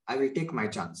you. I will take my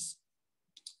chance.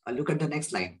 Look at the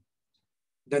next line.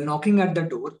 The knocking at the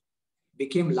door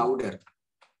became louder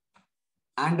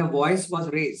and a voice was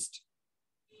raised.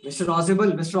 Mr.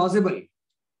 Oswald, Mr. Oswald.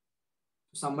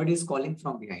 Somebody is calling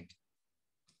from behind.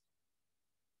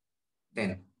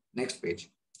 Then, next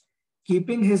page.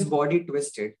 Keeping his body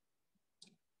twisted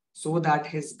so that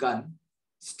his gun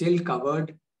still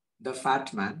covered the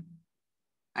fat man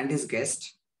and his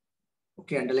guest.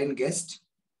 Okay, underline guest.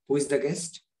 Who is the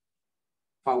guest?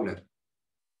 Fowler.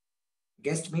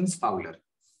 Guest means Fowler.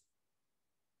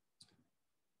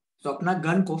 So अपना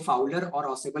gun को Fowler और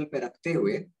Ausable पे रखते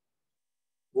हुए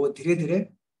वो धीरे धीरे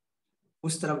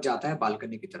उस तरफ जाता है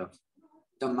बालकनी की तरफ.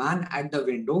 The man at the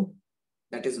window,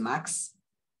 that is Max,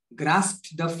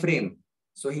 grasped the frame.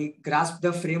 So he grasped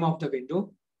the frame of the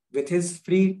window with his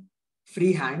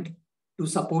free hand to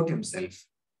support himself.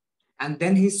 And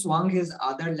then he swung his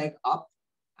other leg up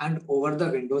and over the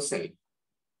window sill.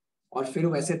 और फिर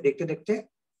वैसे देखते देखते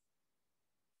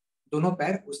दोनों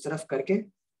पैर उस तरफ करके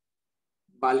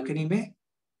बालकनी में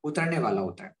उतरने वाला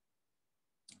होता है.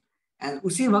 And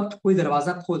उसी वक्त कोई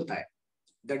दरवाजा खोलता है.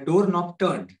 The door knob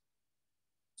turned.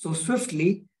 So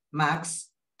swiftly,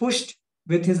 Max pushed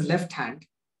with his left hand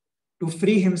to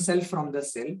free himself from the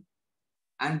sill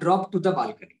and dropped to the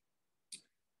balcony.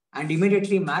 And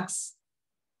immediately Max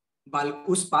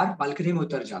उस पार बालकनी में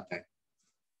उतर जाता है.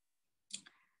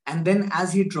 And then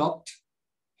as he dropped,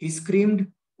 he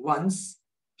screamed once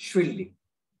shrilly.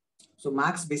 So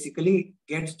Max basically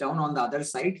gets down on the other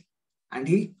side and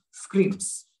he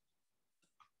screams.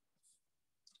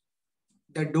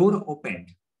 The door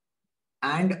opened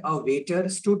and a waiter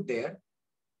stood there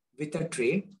with a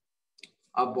tray,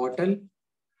 a bottle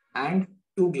and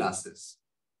 2 glasses.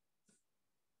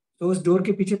 तो उस door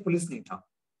के पीछे police नहीं था,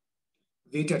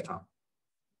 waiter था.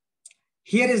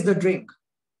 Here is the drink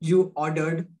you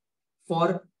ordered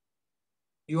for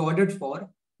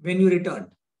when you returned,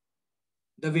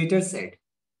 the waiter said,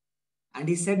 and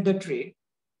he set the tray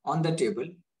on the table,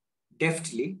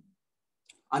 deftly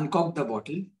uncorked the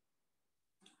bottle,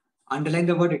 underline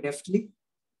the word deftly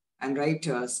and write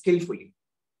skillfully.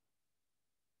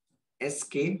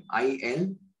 skillfully.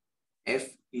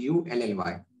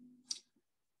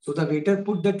 So the waiter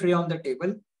put the tray on the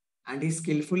table and he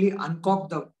skillfully uncorked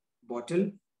the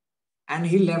bottle and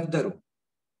he left the room.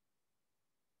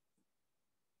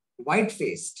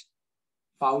 White-faced,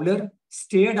 Fowler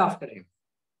stared after him.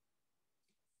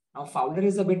 Now Fowler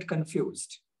is a bit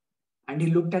confused and he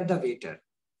looked at the waiter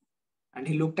and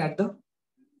he looked at the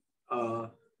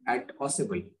at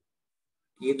Oswald.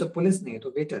 ये तो police नहीं, ये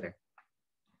तो waiter है.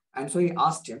 And so he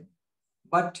asked him,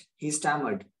 but he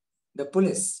stammered, the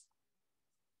police.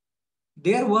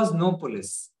 There was no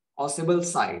police. Osable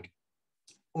sighed.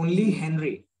 Only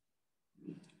Henry,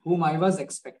 whom I was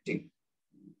expecting.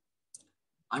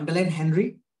 Underline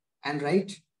Henry and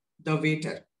write the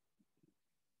waiter.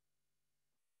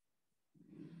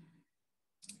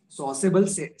 So Osable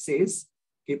says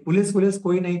कि police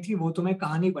कोई नहीं थी, वो तो मैं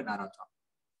कहानी बना रहा था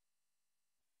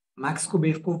मैक्स को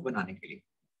बेवकूफ बनाने के लिए.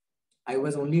 I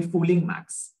was only fooling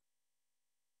Max.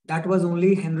 That was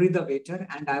only Henry the waiter,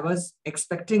 and I was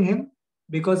expecting him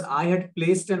because I had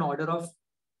placed an order of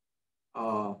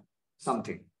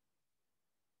something.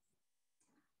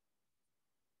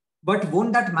 But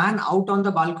won't that man out on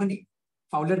the balcony?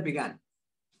 Fowler began.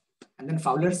 And then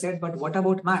Fowler said, but what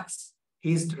about Max?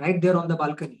 He's right there on the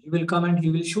balcony. He will come and he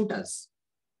will shoot us.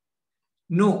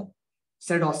 No,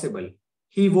 said Ossible.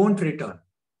 He won't return.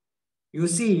 You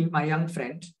see, my young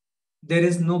friend, there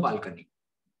is no balcony.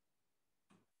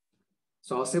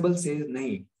 So Ossible says,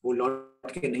 नहीं, वो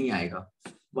लौट के नहीं आएगा.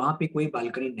 वहां पे कोई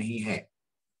balcony नहीं है.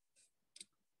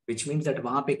 Which means that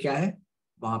वहां पे क्या है?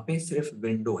 वहां पे सिर्फ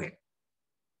window है.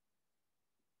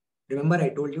 Remember I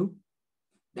told you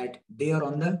that they are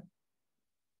on the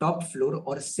top floor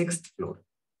or 6th floor.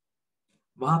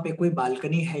 वहां पे कोई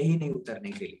balcony है ही नहीं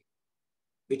उतरने के लिए.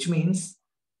 Which means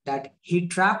that he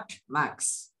trapped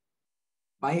Max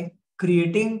by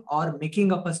creating or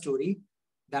making up a story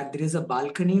that there is a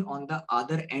balcony on the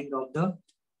other end of the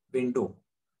window,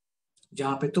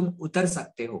 जहां पे तुम उतर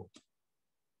सकते हो.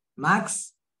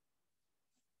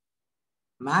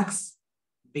 Max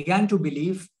began to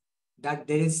believe that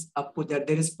there is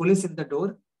police in the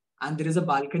door and there is a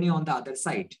balcony on the other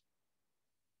side.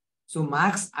 So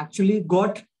Max actually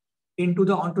got onto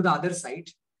the other side,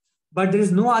 but there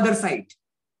is no other side.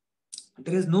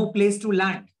 There is no place to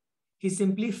land. He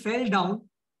simply fell down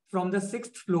from the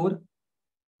 6th floor,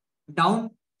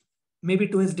 down maybe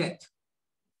to his death.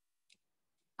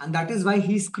 And that is why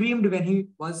he screamed when he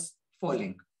was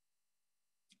falling.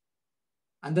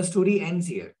 And the story ends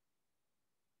here.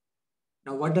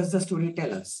 Now, what does the story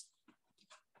tell us?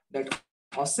 That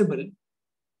Ossible,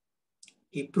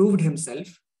 he proved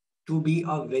himself to be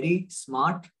a very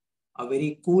smart, a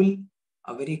very cool,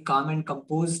 a very calm and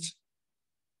composed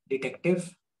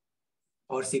detective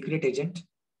or secret agent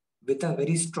with a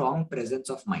very strong presence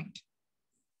of mind.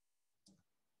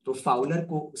 तो Fowler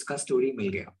को उसका story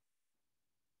मिल गया.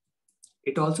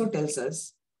 It also tells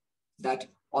us that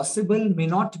Ossible may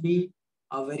not be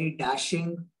a very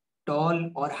dashing, tall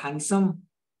or handsome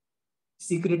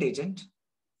secret agent,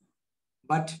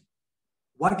 but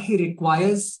what he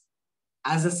requires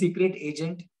as a secret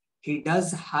agent, he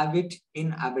does have it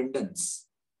in abundance,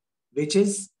 which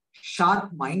is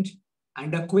sharp mind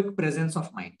and a quick presence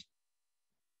of mind.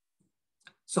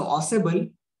 So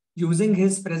Ossible, using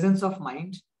his presence of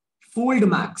mind, fooled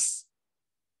Max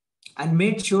and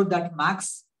made sure that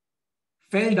Max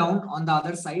fell down on the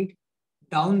other side,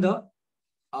 down the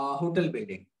hotel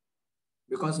building,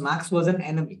 because Max was an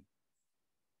enemy.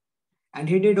 And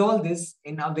he did all this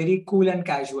in a very cool and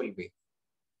casual way,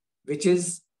 which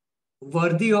is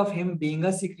worthy of him being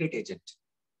a secret agent.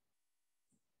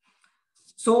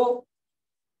 So,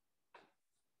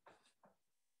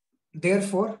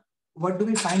 therefore, what do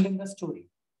we find in the story?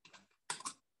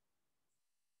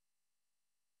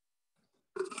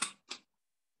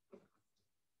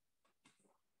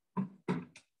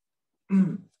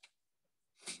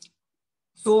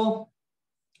 So,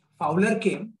 Fowler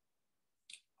came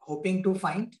hoping to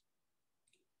find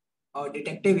a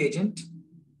detective agent,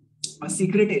 a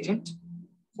secret agent,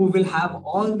 who will have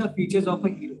all the features of a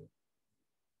hero,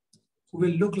 who will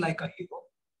look like a hero,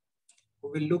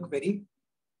 who will look very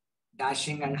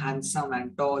dashing and handsome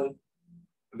and tall,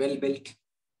 well-built.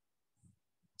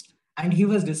 And he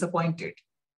was disappointed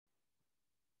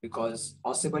because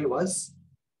Ossible was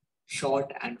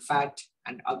short and fat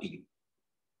and ugly,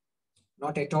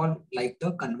 not at all like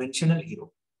the conventional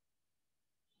hero.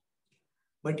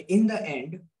 But in the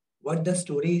end, what the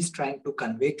story is trying to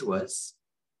convey to us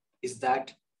is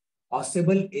that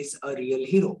Ossible is a real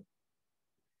hero.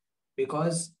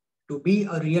 Because to be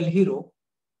a real hero,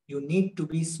 you need to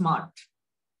be smart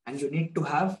and you need to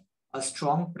have a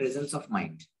strong presence of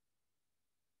mind.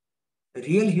 A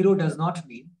real hero does not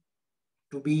mean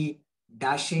to be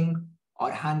dashing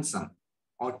or handsome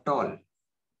or tall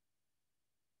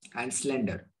and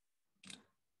slender.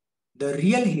 The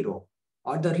real hero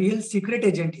or the real secret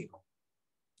agent hero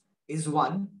is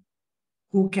one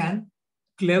who can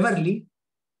cleverly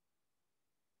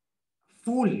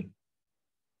fool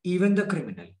even the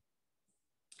criminal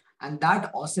and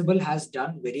that Osable has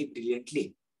done very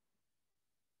brilliantly.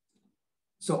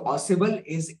 So Osable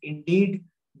is indeed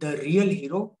the real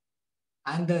hero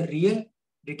and the real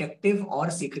detective or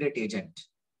secret agent.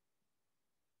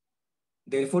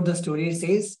 Therefore, the story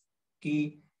says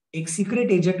कि एक secret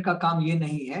agent का काम ये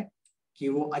नहीं है कि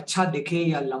वो अच्छा दिखे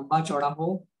या लंबा चौड़ा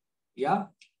हो या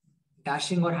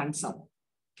डैशिंग और हैंडसम हो.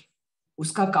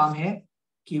 उसका काम है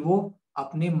कि वो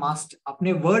अपने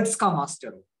वर्ड्स का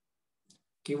मास्टर हो,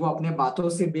 कि वो अपने बातों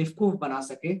से बेवकूफ बना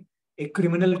सके एक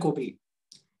क्रिमिनल को भी,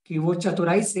 कि वो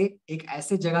चतुराई से एक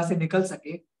ऐसे जगह से निकल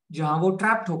सके जहां वो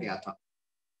ट्रैप्ड हो गया था.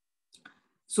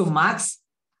 So Max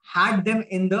had them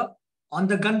on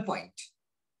the gun point.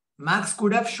 Max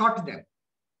could have shot them.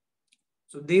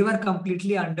 So they were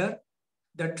completely under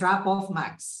the trap of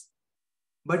Max.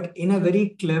 But in a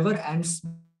very clever and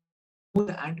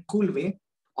smooth and cool way,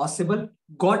 Osable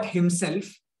got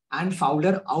himself and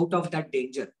Fowler out of that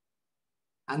danger.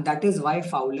 And that is why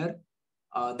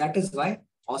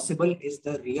Osable is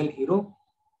the real hero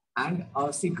and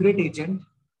a secret agent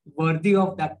worthy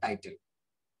of that title.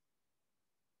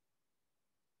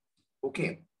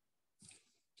 Okay.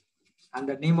 And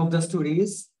the name of the story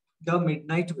is The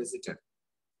Midnight Visitor.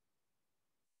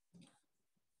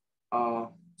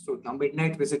 So the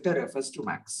Midnight Visitor refers to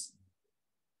Max.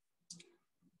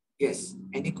 Yes.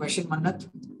 Any question, Mannat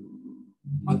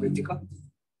or Kritika?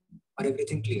 Or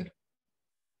everything clear?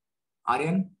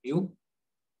 Aryan, you?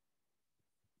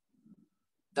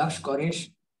 Daksh,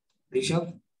 Koresh,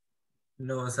 Rishabh?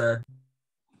 No, sir.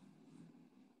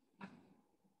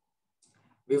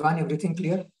 Vivan, everything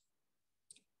clear?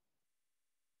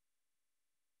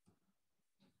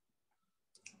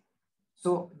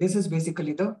 So this is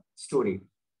basically the story.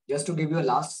 Just to give you a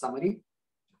last summary.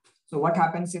 So what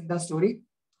happens in the story?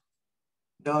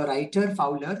 The writer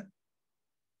Fowler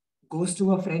goes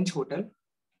to a French hotel.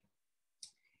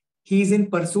 He is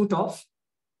in pursuit of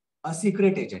a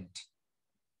secret agent.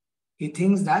 He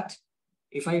thinks that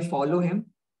if I follow him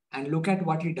and look at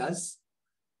what he does,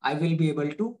 I will be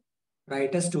able to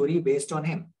write a story based on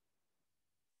him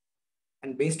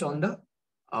and based on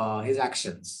his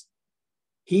actions.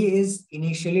 He is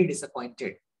initially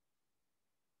disappointed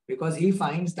because he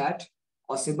finds that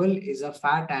Osable is a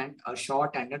fat and a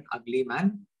short and an ugly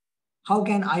man. How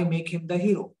can I make him the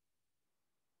hero?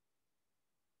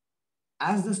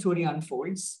 As the story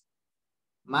unfolds,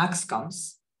 Max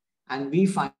comes and we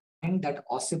find that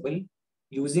Osable,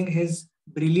 using his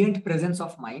brilliant presence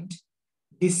of mind,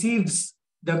 deceives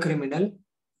the criminal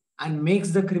and makes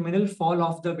the criminal fall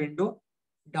off the window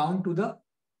down to the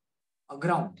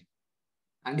ground,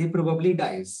 and he probably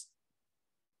dies.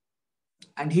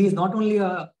 And he is not only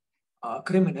a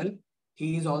criminal,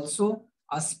 he is also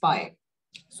a spy.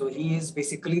 So he is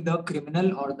basically the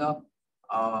criminal or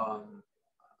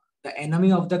the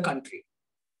enemy of the country.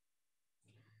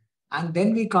 And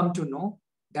then we come to know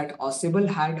that Osable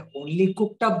had only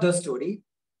cooked up the story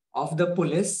of the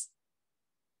police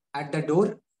at the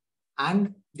door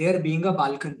and there being a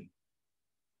balcony.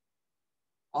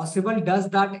 Osable does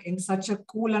that in such a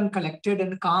cool and collected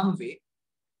and calm way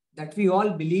that we all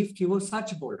believe he was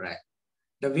such bol raha hai.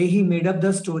 The way he made up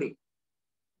the story,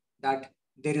 that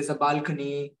there is a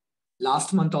balcony.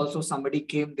 Last month also somebody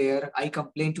came there. I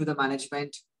complained to the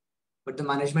management, but the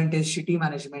management is shitty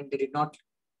management. They did not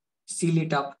seal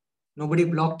it up. Nobody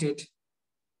blocked it.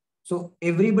 So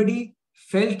everybody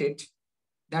felt it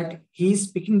that he is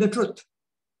speaking the truth.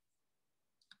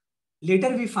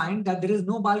 Later we find that there is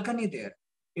no balcony there.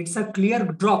 It's a clear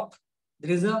drop.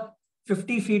 There is a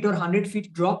 50 feet or 100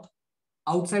 feet drop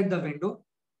outside the window,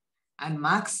 and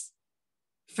Max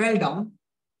fell down.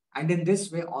 And in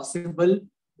this way, Osable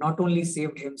not only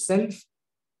saved himself,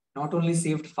 not only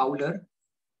saved Fowler,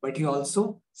 but he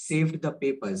also saved the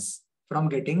papers from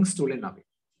getting stolen away.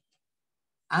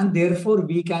 And therefore,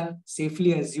 we can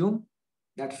safely assume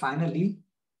that finally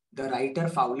the writer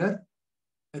Fowler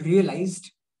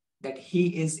realized that he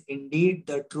is indeed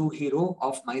the true hero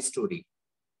of my story.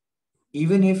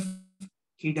 Even if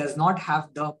he does not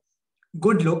have the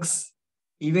good looks,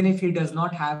 even if he does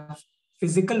not have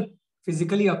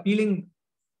physically appealing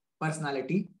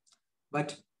personality,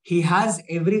 but he has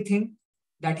everything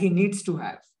that he needs to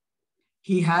have.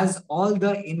 He has all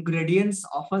the ingredients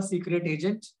of a secret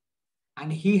agent,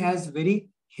 and he has very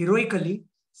heroically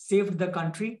saved the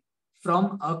country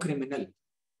from a criminal.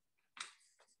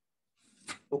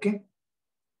 Okay.